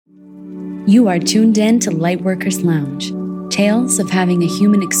You are tuned in to Lightworkers Lounge, tales of having a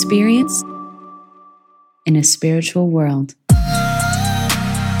human experience in a spiritual world.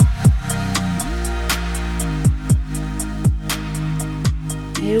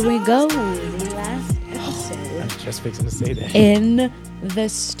 Here we go, the last episode. I was just fixing to say that. In the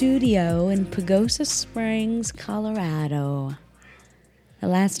studio in Pagosa Springs, Colorado. The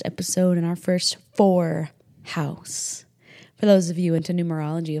last episode in our first 4 house. For those of you into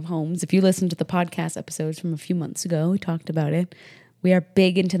numerology of homes, if you listened to the podcast episodes from a few months ago, we talked about it. We are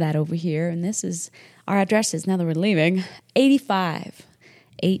big into that over here, and this is our addresses now that we're leaving. 85.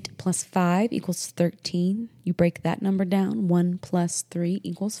 8 plus 5 equals 13. You break that number down. 1 plus 3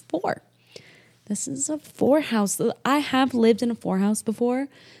 equals 4. This is a 4 house. I have lived in a 4 house before,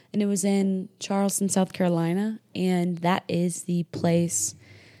 and it was in Charleston, South Carolina, and that is the place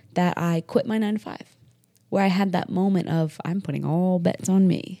that I quit my 9 to 5. Where I had that moment of, I'm putting all bets on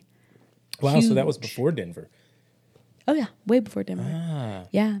me. Wow, Huge. So that was before Denver. Oh, yeah, way before Denver. Ah.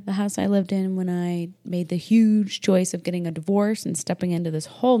 Yeah, the house I lived in when I made the huge choice of getting a divorce and stepping into this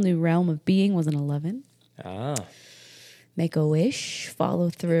whole new realm of being was an 11. Ah. Make a wish, follow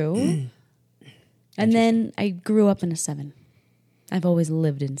through. And then I grew up in a 7. I've always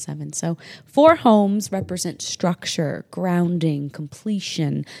lived in 7. So 4 homes represent structure, grounding,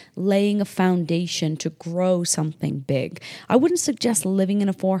 completion, laying a foundation to grow something big. I wouldn't suggest living in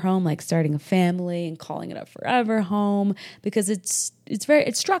a 4 home, like starting a family and calling it a forever home, because it's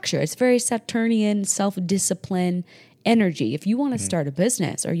structure. It's very Saturnian, self-discipline energy. If you want to start a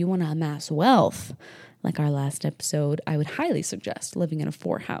business or you want to amass wealth, like our last episode, I would highly suggest living in a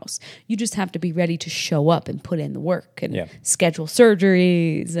 4 house. You just have to be ready to show up and put in the work and schedule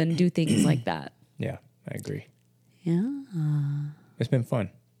surgeries and do things like that. Yeah, I agree. Yeah. It's been fun.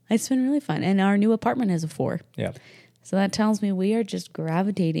 It's been really fun. And our new apartment has a 4. Yeah. So that tells me we are just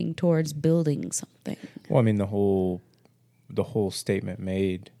gravitating towards building something. Well, I mean, the whole statement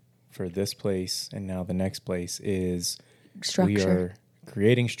made for this place and now the next place is Structure. we are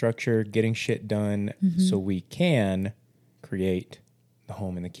creating structure, getting shit done so we can create the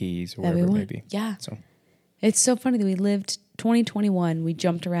home and the keys or whatever it may be. Yeah. So It's so funny that we lived 2021, we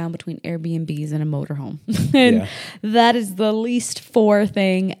jumped around between Airbnbs and a motorhome. And that is the least 4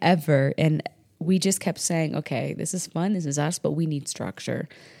 thing ever. And we just kept saying, okay, this is fun, this is us, but we need structure.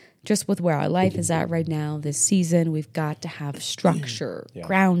 Just with where our life is at right now, this season, we've got to have structure,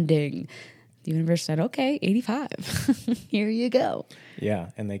 grounding. The universe said, okay, 85. Here you go. Yeah,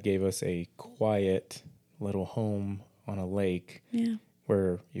 and they gave us a quiet little home on a lake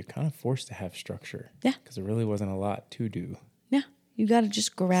where you're kind of forced to have structure. Yeah. Because there really wasn't a lot to do. Yeah. You got to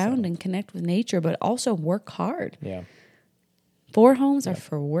just ground and connect with nature, but also work hard. Yeah. 4 homes are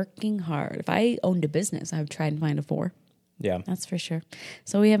for working hard. If I owned a business, I would try and find a 4. Yeah. That's for sure.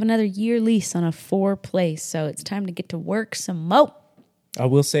 So we have another year lease on a 4 place. So it's time to get to work some more. I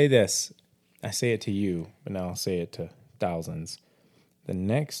will say this. I say it to you, but now I'll say it to thousands. The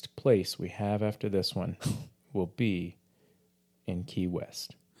next place we have after this one will be in Key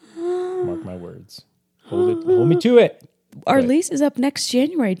West. Mark my words. Hold me to it. Our lease is up next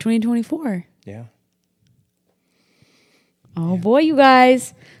January 2024. Yeah. Oh, boy, you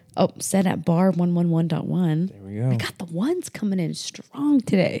guys. Oh, set at bar 111.1. There we go. I got the ones coming in strong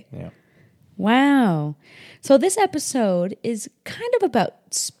today. Yeah. Wow. So this episode is kind of about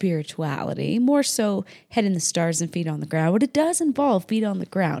spirituality, more so head in the stars and feet on the ground, but it does involve feet on the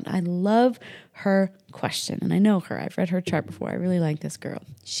ground. I love her question, and I know her. I've read her chart before. I really like this girl.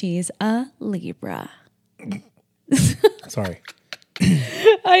 She's a Libra. Sorry.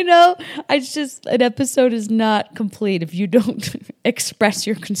 I know. An episode is not complete if you don't express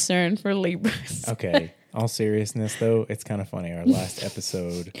your concern for Libras. Okay. All seriousness, though, it's kind of funny. Our last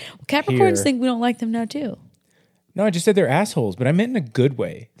episode. Capricorns think we don't like them now, too. No, I just said they're assholes, but I meant in a good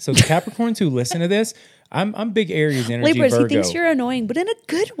way. So the Capricorns who listen to this, I'm big Aries energy, Libras, Virgo. he thinks you're annoying, but in a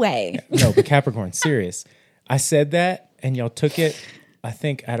good way. No, but Capricorn, serious. I said that, and y'all took it, I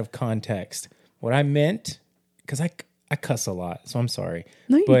think, out of context. What I meant, because I cuss a lot, so I'm sorry.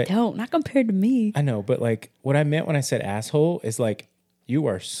 No, you don't. Not compared to me. I know, but like what I meant when I said asshole is like you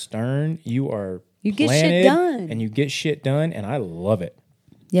are stern, you get shit done. and you get shit done, and I love it.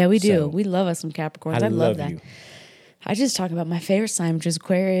 Yeah, we do. So, We love us some Capricorns. I love that. You. I just talk about my favorite sign, which is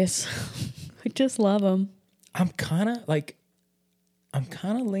Aquarius. I just love them. I'm kind of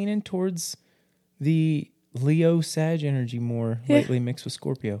leaning towards the Leo Sag energy more lately, mixed with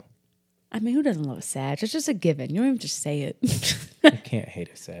Scorpio. I mean, who doesn't love a Sag? It's just a given. You don't even just say it. You can't hate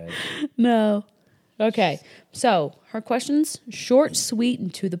a Sag. No. Okay. So her question's short, sweet,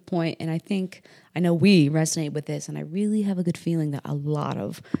 and to the point. And I know we resonate with this, and I really have a good feeling that a lot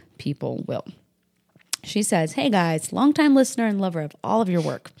of people will. She says, "Hey guys, longtime listener and lover of all of your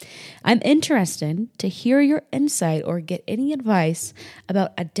work. I'm interested to hear your insight or get any advice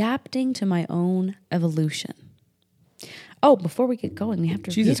about adapting to my own evolution." Oh, before we get going, we have to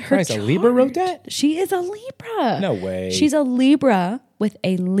Jesus read her Christ, a Libra wrote chart. that? She is a Libra. No way. She's a Libra with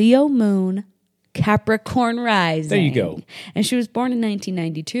a Leo moon, Capricorn rising. There you go. And she was born in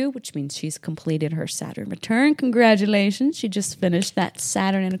 1992, which means she's completed her Saturn return. Congratulations. She just finished that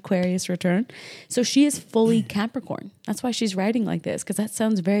Saturn and Aquarius return. So she is fully Capricorn. That's why she's writing like this, because that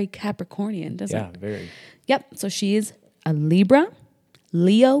sounds very Capricornian, doesn't it? Yeah, very. Yep. So she is a Libra,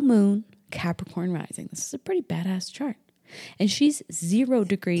 Leo moon, Capricorn rising. This is a pretty badass chart. And she's 0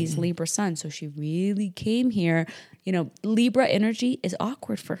 degrees Libra sun. So she really came here. You know, Libra energy is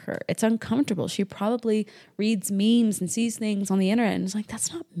awkward for her. It's uncomfortable. She probably reads memes and sees things on the internet and is like,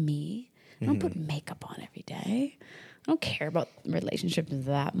 that's not me. I don't put makeup on every day. I don't care about relationships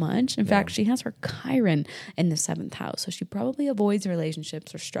that much. In fact, she has her Chiron in the 7th house. So she probably avoids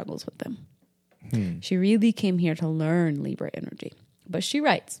relationships or struggles with them. She really came here to learn Libra energy. But she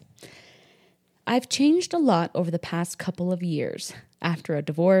writes, "I've changed a lot over the past couple of years after a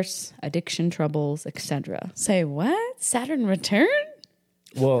divorce, addiction troubles, etc." Say what? Saturn return?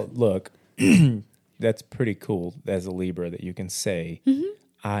 Well, look, that's pretty cool as a Libra that you can say,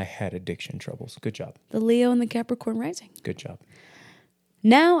 I had addiction troubles. Good job. The Leo and the Capricorn rising. Good job.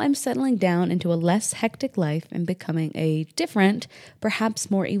 "Now I'm settling down into a less hectic life and becoming a different,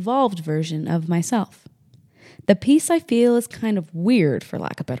 perhaps more evolved version of myself. The peace I feel is kind of weird, for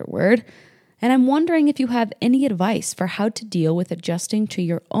lack of a better word. And I'm wondering if you have any advice for how to deal with adjusting to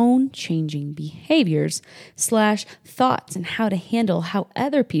your own changing behaviors / thoughts and how to handle how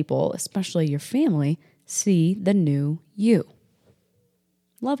other people, especially your family, see the new you.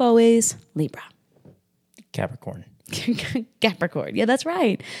 Love always, Libra." Capricorn. Capricorn. Yeah, that's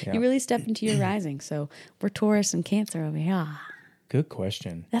right. Yeah. You really step into your rising. So we're Taurus and Cancer over here. Good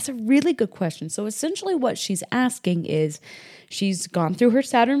question. That's a really good question. So essentially what she's asking is, she's gone through her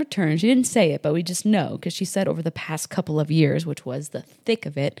Saturn return. She didn't say it, but we just know because she said over the past couple of years, which was the thick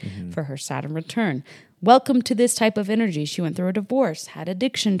of it for her Saturn return. Welcome to this type of energy. She went through a divorce, had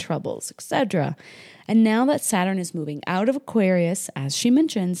addiction troubles, etc. And now that Saturn is moving out of Aquarius, as she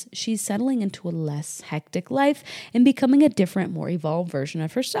mentions, she's settling into a less hectic life and becoming a different, more evolved version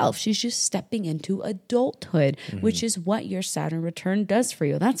of herself. She's just stepping into adulthood, which is what your Saturn return does for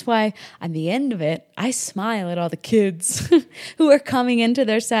you. That's why at the end of it, I smile at all the kids who are coming into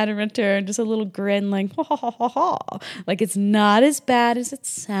their Saturn return, just a little grin like, ha, ha, ha, ha, ha. Like it's not as bad as it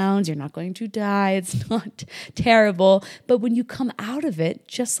sounds. You're not going to die. It's not terrible. But when you come out of it,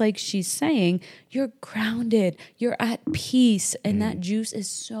 just like she's saying, you're grounded, you're at peace, and that juice is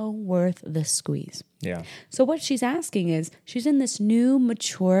so worth the squeeze. Yeah. So what she's asking is, she's in this new,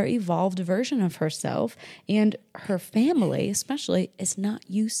 mature, evolved version of herself, and her family, especially, is not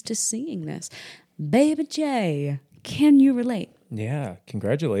used to seeing this. Baby J, can you relate? Yeah.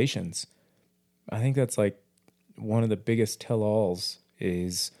 Congratulations. I think that's like one of the biggest tell-alls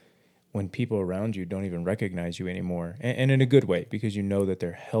is when people around you don't even recognize you anymore. And in a good way, because you know that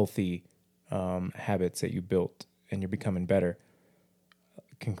they're healthy habits that you built and you're becoming better.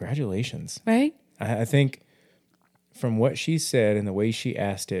 Congratulations. Right? I think from what she said and the way she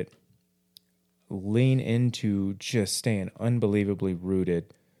asked it, lean into just staying unbelievably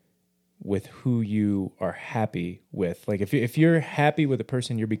rooted with who you are happy with. Like if you're happy with the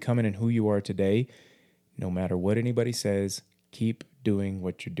person you're becoming and who you are today, no matter what anybody says, keep doing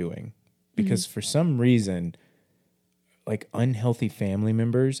what you're doing. Because for some reason, like unhealthy family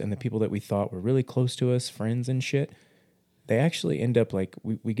members and the people that we thought were really close to us, friends and shit, they actually end up like,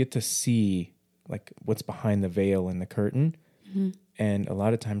 we get to see like what's behind the veil and the curtain. And a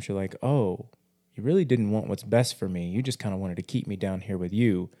lot of times you're like, oh, you really didn't want what's best for me. You just kind of wanted to keep me down here with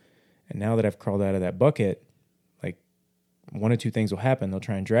you. And now that I've crawled out of that bucket, like one of two things will happen. They'll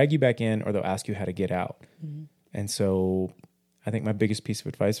try and drag you back in, or they'll ask you how to get out. And so I think my biggest piece of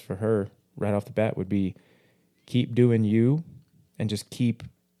advice for her right off the bat would be keep doing you and just keep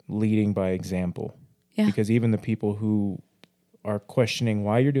leading by example. Yeah. Because even the people who are questioning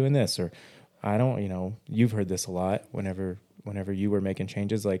why you're doing this, or I don't, you've heard this a lot whenever you were making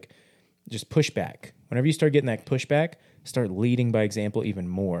changes, like just push back. Whenever you start getting that pushback, start leading by example even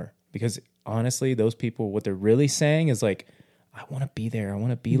more. Because honestly, those people, what they're really saying is like, I want to be there. I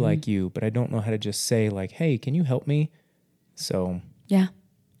want to be like you, but I don't know how to just say like, hey, can you help me? So Yeah.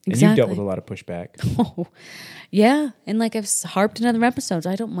 And you've dealt with a lot of pushback. Oh, yeah. And like I've harped in other episodes,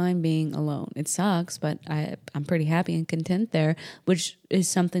 I don't mind being alone. It sucks, but I'm pretty happy and content there, which is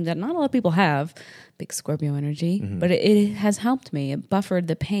something that not a lot of people have, big Scorpio energy, but it has helped me. It buffered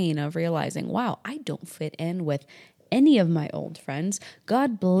the pain of realizing, wow, I don't fit in with any of my old friends.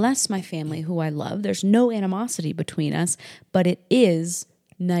 God bless my family who I love. There's no animosity between us, but it is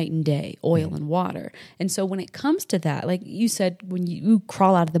night and day, oil and water. And so when it comes to that, like you said, when you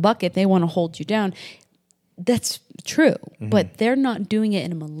crawl out of the bucket, they want to hold you down. That's true, but they're not doing it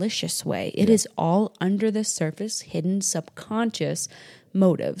in a malicious way. It is all under the surface, hidden, subconscious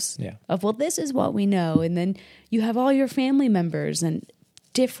motives of, well, this is what we know. And then you have all your family members and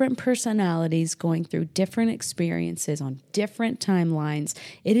different personalities going through different experiences on different timelines.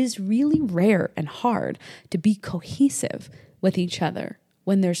 It is really rare and hard to be cohesive with each other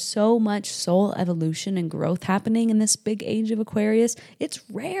when there's so much soul evolution and growth happening in this big age of Aquarius. It's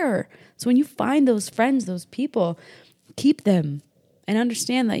rare. So when you find those friends, those people, keep them and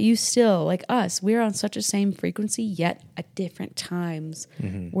understand that you still, like us, we're on such a same frequency, yet at different times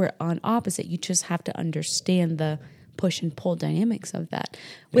we're on opposite. You just have to understand the push and pull dynamics of that.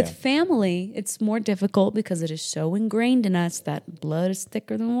 With family, it's more difficult because it is so ingrained in us that blood is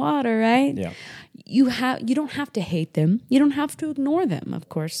thicker than water, right? Yeah. You don't have to hate them. You don't have to ignore them, of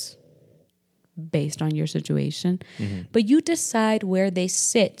course, based on your situation. But you decide where they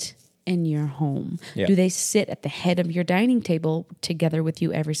sit in your home. Yeah. Do they sit at the head of your dining table together with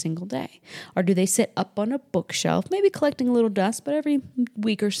you every single day? Or do they sit up on a bookshelf, maybe collecting a little dust, but every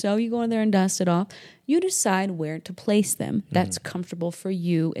week or so you go in there and dust it off? You decide where to place them. That's comfortable for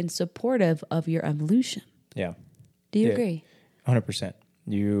you and supportive of your evolution. Yeah. Do you agree? 100%.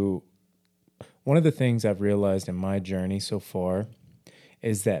 One of the things I've realized in my journey so far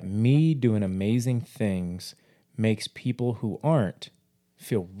is that me doing amazing things makes people who aren't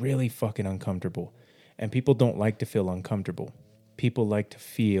feel really fucking uncomfortable. And people don't like to feel uncomfortable. People like to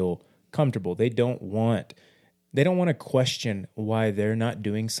feel comfortable. They don't want to question why they're not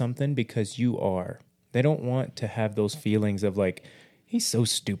doing something because you are. They don't want to have those feelings of like, he's so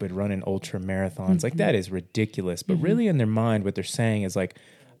stupid running ultra marathons. Like, that is ridiculous. But really in their mind, what they're saying is like,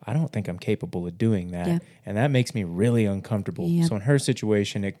 I don't think I'm capable of doing that. Yeah. And that makes me really uncomfortable. Yeah. So in her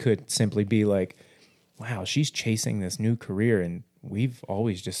situation, it could simply be like, wow, she's chasing this new career and we've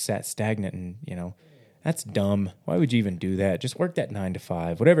always just sat stagnant and, that's dumb. Why would you even do that? Just work that 9 to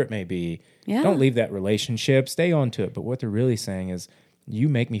 5, whatever it may be. Yeah. Don't leave that relationship. Stay on to it. But what they're really saying is, you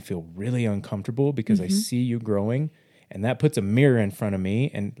make me feel really uncomfortable because I see you growing, and that puts a mirror in front of me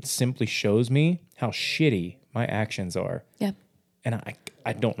and simply shows me how shitty my actions are. Yeah. And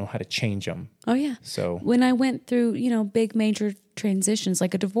I don't know how to change them. Oh, yeah. So when I went through, big major transitions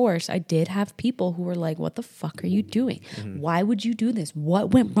like a divorce, I did have people who were like, what the fuck are you doing? Why would you do this?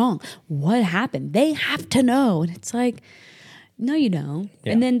 What went wrong? What happened? They have to know. And it's like, no, you don't.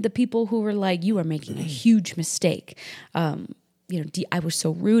 Yeah. And then the people who were like, you are making a huge mistake. I was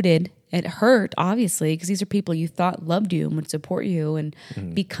so rooted. It hurt, obviously, because these are people you thought loved you and would support you and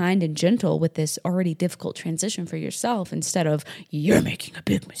be kind and gentle with this already difficult transition for yourself instead of, you're making a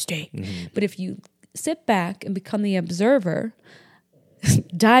big mistake. But if you sit back and become the observer,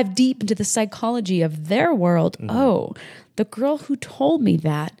 dive deep into the psychology of their world, oh, the girl who told me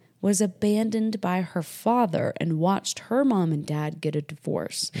that was abandoned by her father and watched her mom and dad get a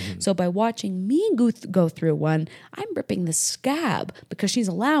divorce. So by watching me go through one, I'm ripping the scab because she's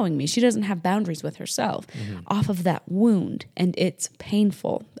allowing me. She doesn't have boundaries with herself off of that wound, and it's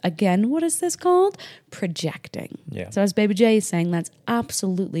painful. Again, what is this called? Projecting. Yeah. So as Baby J is saying, that's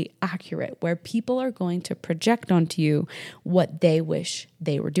absolutely accurate, where people are going to project onto you what they wish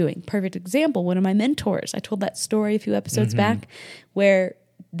they were doing. Perfect example, one of my mentors. I told that story a few episodes back where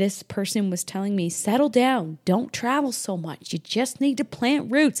this person was telling me, settle down, don't travel so much. You just need to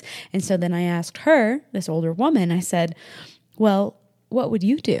plant roots. And so then I asked her, this older woman, I said, well, what would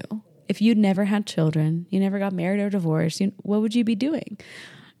you do if you'd never had children, you never got married or divorced? What would you be doing?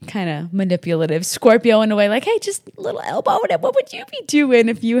 Kind of manipulative, Scorpio in a way, like, hey, just a little elbow in it. What would you be doing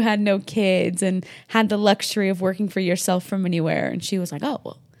if you had no kids and had the luxury of working for yourself from anywhere? And she was like, oh,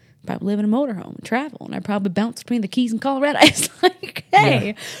 well, probably live in a motorhome and travel, and I probably bounce between the Keys and Colorado. I was like,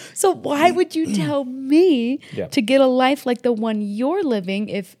 hey, so why would you tell me to get a life like the one you're living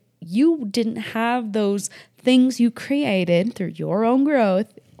if you didn't have those things you created through your own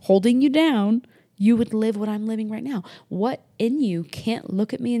growth holding you down? You would live what I'm living right now. What in you can't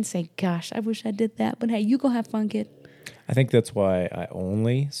look at me and say, gosh, I wish I did that, but hey, you go have fun, kid. I think that's why I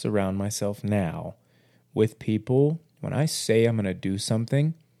only surround myself now with people. When I say I'm going to do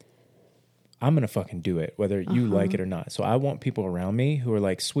something, I'm going to fucking do it, whether you like it or not. So I want people around me who are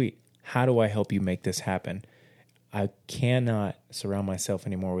like, sweet, how do I help you make this happen? I cannot surround myself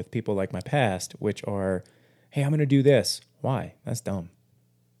anymore with people like my past, which are, hey, I'm going to do this. Why? That's dumb.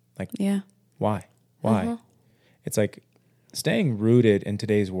 Like, why? It's like staying rooted in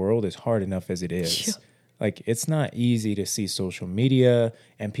today's world is hard enough as it is. Yeah. Like, it's not easy to see social media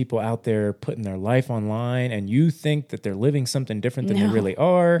and people out there putting their life online, and you think that they're living something different than they really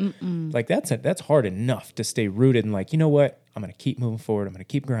are. Like, that's hard enough to stay rooted and like, you know what? I'm going to keep moving forward. I'm going to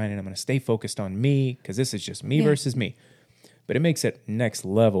keep grinding. I'm going to stay focused on me because this is just me versus me. But it makes it next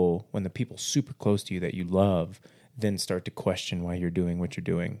level when the people super close to you that you love then start to question why you're doing what you're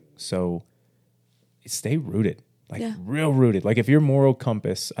doing. So stay rooted. Like real rooted. Like if your moral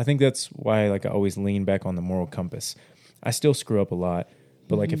compass, I think that's why like I always lean back on the moral compass. I still screw up a lot,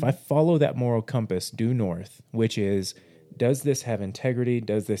 but like if I follow that moral compass due north, which is, does this have integrity?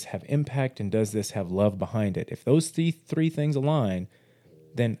 Does this have impact? And does this have love behind it? If those three things align,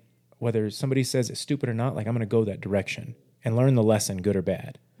 then whether somebody says it's stupid or not, like I'm going to go that direction and learn the lesson, good or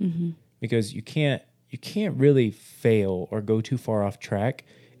bad. Because you can't really fail or go too far off track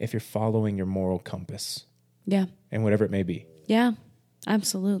if you're following your moral compass. Yeah. And whatever it may be. Yeah,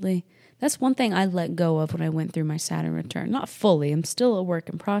 absolutely. That's one thing I let go of when I went through my Saturn return. Not fully. I'm still a work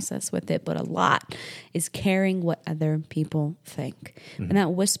in process with it, but a lot is caring what other people think. And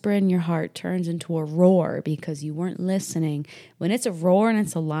that whisper in your heart turns into a roar because you weren't listening. When it's a roar and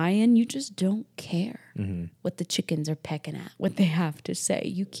it's a lion, you just don't care what the chickens are pecking at, what they have to say.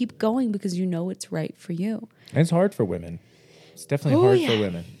 You keep going because you know it's right for you. And it's hard for women. It's definitely hard for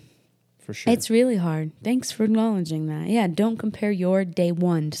women. For sure. It's really hard. Thanks for acknowledging that. Yeah, don't compare your day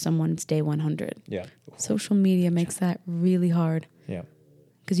 1 to someone's day 100. Yeah. Social media makes that really hard. Yeah.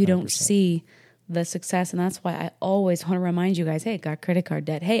 Because you don't see the success. And that's why I always want to remind you guys, hey, got credit card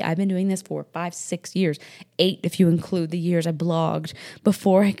debt. Hey, I've been doing this for 5, 6 years. 8 if you include the years I blogged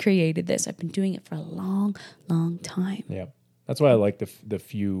before I created this. I've been doing it for a long, long time. Yeah. That's why I like the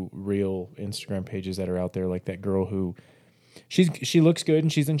few real Instagram pages that are out there, like that girl who she looks good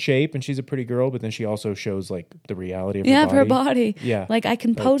and she's in shape and she's a pretty girl, but then she also shows like the reality of her body. Yeah. Like I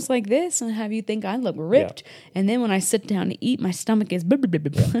can post like this and have you think I look ripped. Yeah. And then when I sit down to eat, my stomach is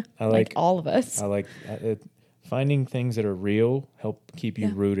I like all of us. I like finding things that are real help keep you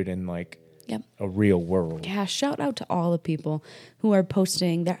rooted in like a real world. Yeah. Shout out to all the people who are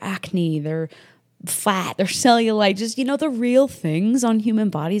posting their acne, their fat, their cellulite, just, the real things on human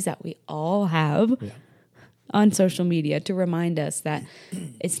bodies that we all have. Yeah. On social media to remind us that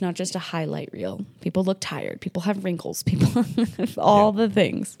it's not just a highlight reel. People look tired. People have wrinkles. People have all the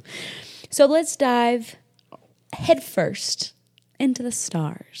things. So let's dive headfirst into the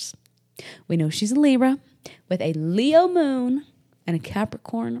stars. We know she's a Libra with a Leo moon and a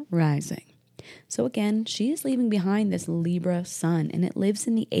Capricorn rising. So again, she is leaving behind this Libra sun, and it lives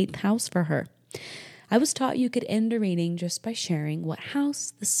in the 8th house for her. I was taught you could end a reading just by sharing what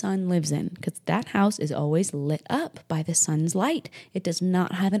house the sun lives in, because that house is always lit up by the sun's light. It does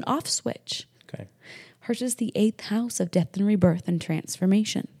not have an off switch. Okay. Hers is the 8th house of death and rebirth and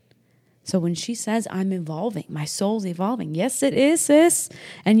transformation. So when she says, I'm evolving, my soul's evolving, yes, it is, sis.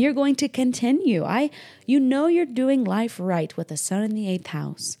 And you're going to continue. You're doing life right with the sun in the 8th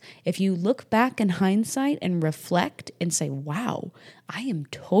house. If you look back in hindsight and reflect and say, wow, I am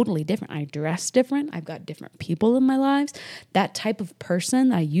totally different. I dress different. I've got different people in my lives. That type of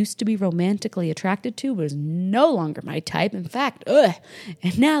person I used to be romantically attracted to was no longer my type. In fact,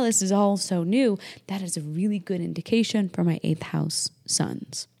 and now this is all so new. That is a really good indication for my 8th house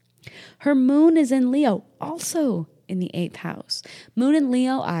sons. Her moon is in Leo, also in the 8th house. Moon in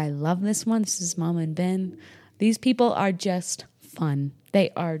Leo, I love this one. This is Mama and Ben. These people are just fun.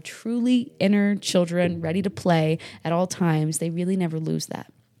 They are truly inner children, ready to play at all times. They really never lose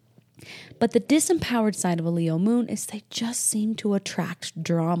that. But the disempowered side of a Leo moon is they just seem to attract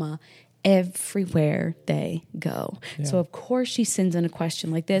drama everywhere they go. Yeah. So of course she sends in a question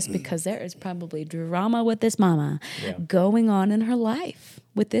like this because there is probably drama with this mama going on in her life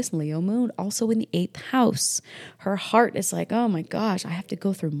with this Leo moon, also in the 8th house. Her heart is like, oh my gosh, I have to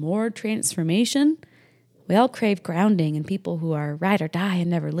go through more transformation. We all crave grounding and people who are ride or die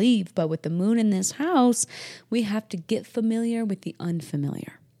and never leave. But with the moon in this house, we have to get familiar with the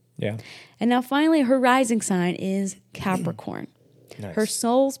unfamiliar. Yeah. And now finally, her rising sign is Capricorn. Nice. Her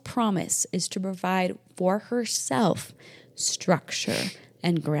soul's promise is to provide for herself structure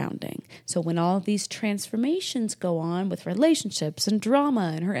and grounding. So when all of these transformations go on with relationships and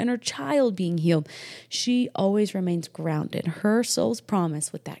drama and her inner child being healed, she always remains grounded. Her soul's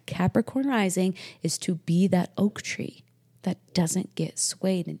promise with that Capricorn rising is to be that oak tree that doesn't get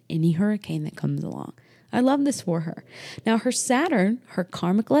swayed in any hurricane that comes along. I love this for her. Now, her Saturn, her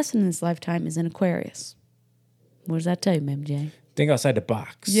karmic lesson in this lifetime is in Aquarius. What does that tell you, MJ? Think outside the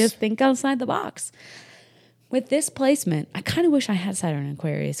box. Just think outside the box. With this placement, I kind of wish I had Saturn in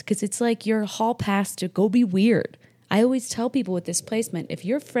Aquarius because it's like your hall pass to go be weird. I always tell people with this placement, if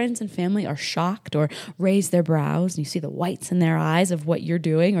your friends and family are shocked or raise their brows and you see the whites in their eyes of what you're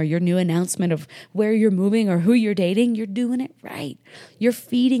doing or your new announcement of where you're moving or who you're dating, you're doing it right. You're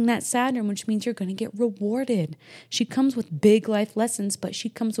feeding that Saturn, which means you're going to get rewarded. She comes with big life lessons, but she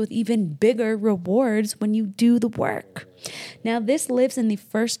comes with even bigger rewards when you do the work. Now, this lives in the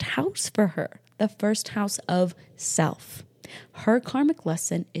first house for her, the first house of self. Her karmic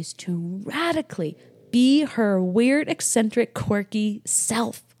lesson is to radically be her weird, eccentric, quirky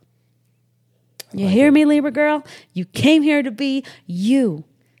self. You hear me, Libra girl? You came here to be you.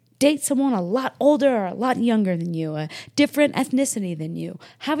 Date someone a lot older or a lot younger than you, a different ethnicity than you.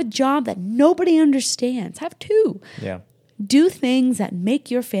 Have a job that nobody understands. Have two. Yeah. Do things that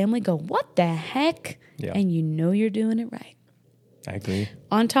make your family go, what the heck? Yeah. And you know you're doing it right. I agree.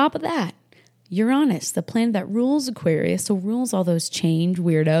 On top of that, Uranus, the planet that rules Aquarius, so rules all those change,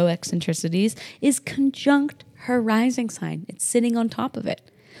 weirdo, eccentricities, is conjunct her rising sign. It's sitting on top of it.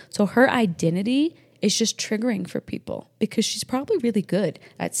 So her identity is just triggering for people because she's probably really good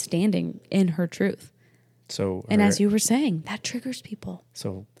at standing in her truth. And as you were saying, that triggers people.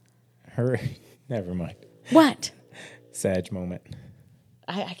 So her, never mind. What? Sag moment.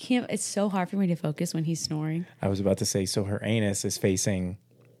 I can't, it's so hard for me to focus when he's snoring. I was about to say, so her anus is facing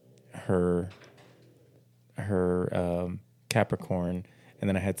her Capricorn, and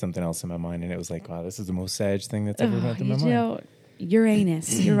then I had something else in my mind, and it was like, wow, this is the most Sag thing that's ever went through my mind.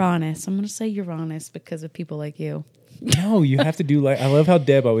 Uranus. I'm going to say Uranus because of people like you. No, you have to do like, I love how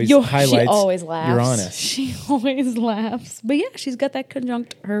Deb always highlights she always laughs. Uranus. She always laughs. But yeah, she's got that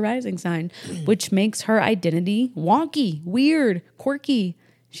conjunct her rising sign, which makes her identity wonky, weird, quirky.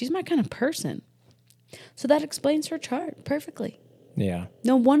 She's my kind of person. So that explains her chart perfectly. Yeah.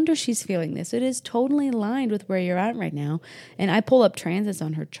 No wonder she's feeling this. It is totally aligned with where you're at right now. And I pull up transits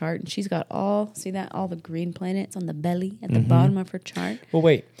on her chart, and she's got all the green planets on the belly at the bottom of her chart. Well,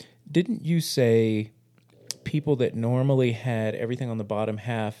 wait. Didn't you say people that normally had everything on the bottom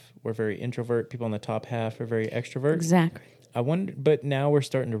half were very introvert, people on the top half are very extrovert? Exactly. I wonder, but now we're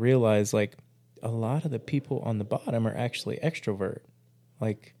starting to realize, like, a lot of the people on the bottom are actually extrovert.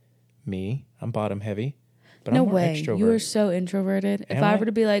 Like me, I'm bottom heavy. But no I'm more way. extrovert. You are so introverted. If I were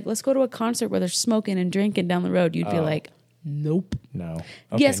to be like, let's go to a concert where they're smoking and drinking down the road, you'd be like, nope. No.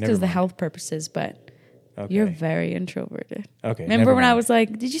 Okay, yes, because the mind. health purposes, but you're very introverted. Okay. Remember when I was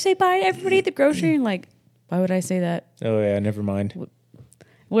like, did you say bye to everybody at the grocery? And like, why would I say that? Oh, yeah, never mind.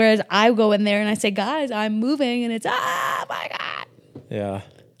 Whereas I go in there and I say, guys, I'm moving. And it's, my God. Yeah.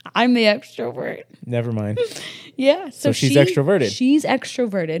 I'm the extrovert. Never mind. Yeah. So she's extroverted. She's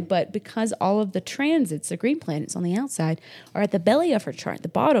extroverted, but because all of the transits, the green planets on the outside, are at the belly of her chart, the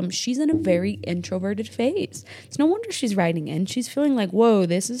bottom, she's in a very introverted phase. It's no wonder she's writing in. She's feeling like, whoa,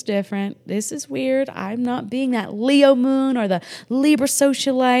 this is different. This is weird. I'm not being that Leo moon or the Libra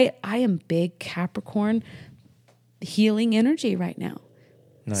socialite. I am big Capricorn healing energy right now.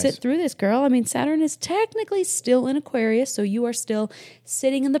 Nice. Sit through this, girl. I mean, Saturn is technically still in Aquarius, so you are still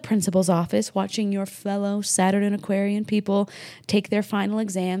sitting in the principal's office watching your fellow Saturn and Aquarian people take their final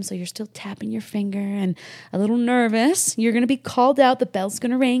exam, so you're still tapping your finger and a little nervous. You're going to be called out. The bell's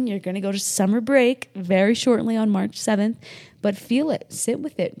going to ring. You're going to go to summer break very shortly on March 7th, but feel it. Sit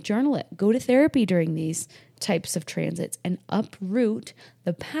with it. Journal it. Go to therapy during these types of transits and uproot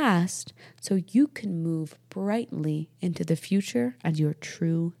the past so you can move brightly into the future as your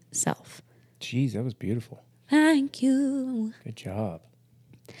true self. Jeez, that was beautiful. Thank you. Good job.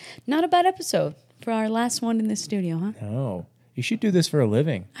 Not a bad episode for our last one in the studio, huh? No. You should do this for a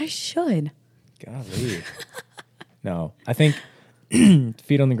living. I should. Golly. No, I think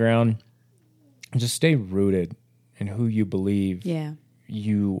feet on the ground, just stay rooted in who you believe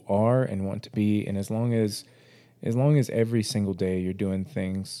you are and want to be, and as long as every single day you're doing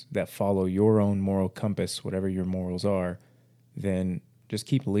things that follow your own moral compass, whatever your morals are, then just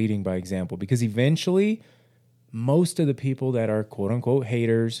keep leading by example, because eventually most of the people that are quote unquote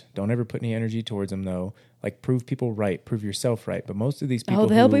haters, don't ever put any energy towards them though, like prove people right, prove yourself right, but most of these people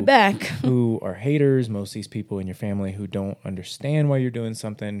they'll be back. who are haters, most of these people in your family who don't understand why you're doing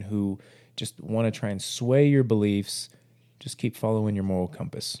something, who just want to try and sway your beliefs, just keep following your moral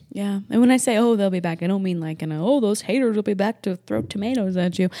compass. Yeah. And when I say, they'll be back, I don't mean like, those haters will be back to throw tomatoes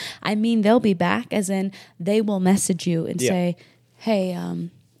at you. I mean, they'll be back as in they will message you and say, hey,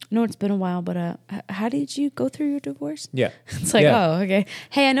 know it's been a while, but how did you go through your divorce? Yeah. It's like, oh, okay.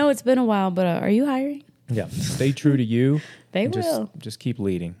 Hey, I know it's been a while, but are you hiring? Yeah. Stay true to you. They will. Just keep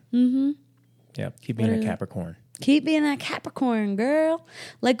leading. Mm-hmm. Yeah. Keep being a Capricorn. Keep being that Capricorn, girl.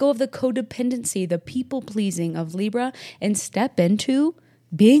 Let go of the codependency, the people-pleasing of Libra, and step into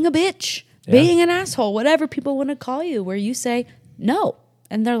being a bitch, being an asshole, whatever people want to call you, where you say no.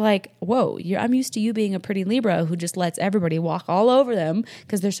 And they're like, whoa, I'm used to you being a pretty Libra who just lets everybody walk all over them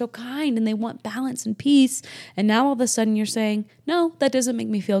because they're so kind and they want balance and peace. And now all of a sudden you're saying, no, that doesn't make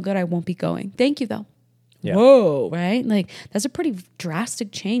me feel good. I won't be going. Thank you, though. Yeah. Whoa, right? Like, that's a pretty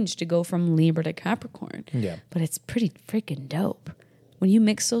drastic change to go from Libra to Capricorn. Yeah. But it's pretty freaking dope. When you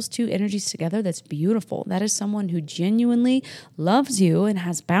mix those two energies together, that's beautiful. That is someone who genuinely loves you and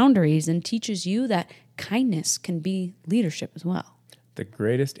has boundaries and teaches you that kindness can be leadership as well. The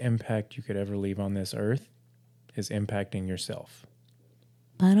greatest impact you could ever leave on this earth is impacting yourself.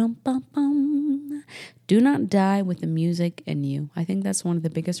 Ba-dum-bum-bum. Do not die with the music in you. I think that's one of the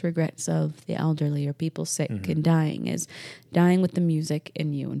biggest regrets of the elderly or people sick and dying is dying with the music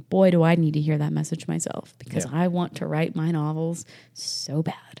in you. And boy, do I need to hear that message myself because I want to write my novels so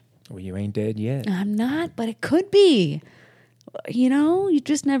bad. Well, you ain't dead yet. I'm not, but it could be. You know, you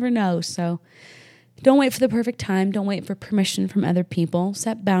just never know. So don't wait for the perfect time. Don't wait for permission from other people.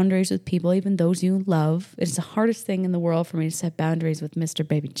 Set boundaries with people, even those you love. It's the hardest thing in the world for me to set boundaries with Mr.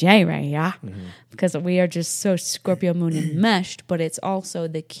 Baby J right here because we are just so Scorpio moon enmeshed, but it's also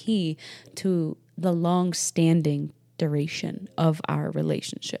the key to the long-standing duration of our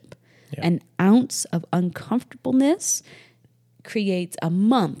relationship. Yeah. An ounce of uncomfortableness creates a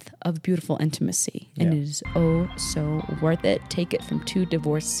month of beautiful intimacy, and it is oh so worth it. Take it from two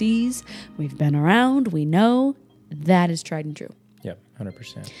divorcees. We've been around. We know that is tried and true. Yep,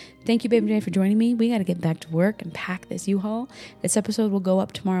 100%. Thank you, Baby J, for joining me. We got to get back to work and pack this U-Haul. This episode will go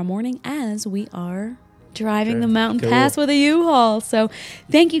up tomorrow morning as we are driving the mountain pass with a U-Haul. So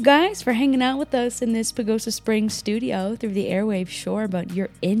thank you guys for hanging out with us in this Pagosa Springs studio through the airwaves, sure, but you're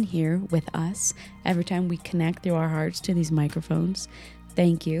in here with us every time we connect through our hearts to these microphones.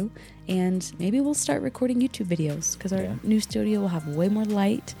 Thank you. And maybe we'll start recording YouTube videos because our new studio will have way more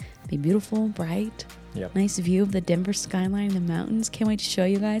light, be beautiful, bright. Yep. Nice view of the Denver skyline and the mountains. Can't wait to show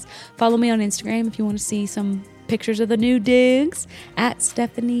you guys. Follow me on Instagram if you want to see some pictures of the new digs at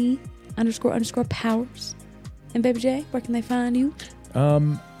Stephanie__powers. And Baby J, where can they find you?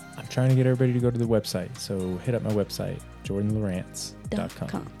 I'm trying to get everybody to go to the website, so hit up my website,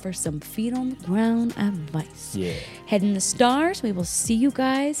 jordanlawrence.com, for some feet on the ground advice. Yeah. Head in the stars. We will see you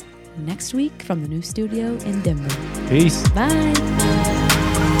guys next week from the new studio in Denver. Peace. Bye.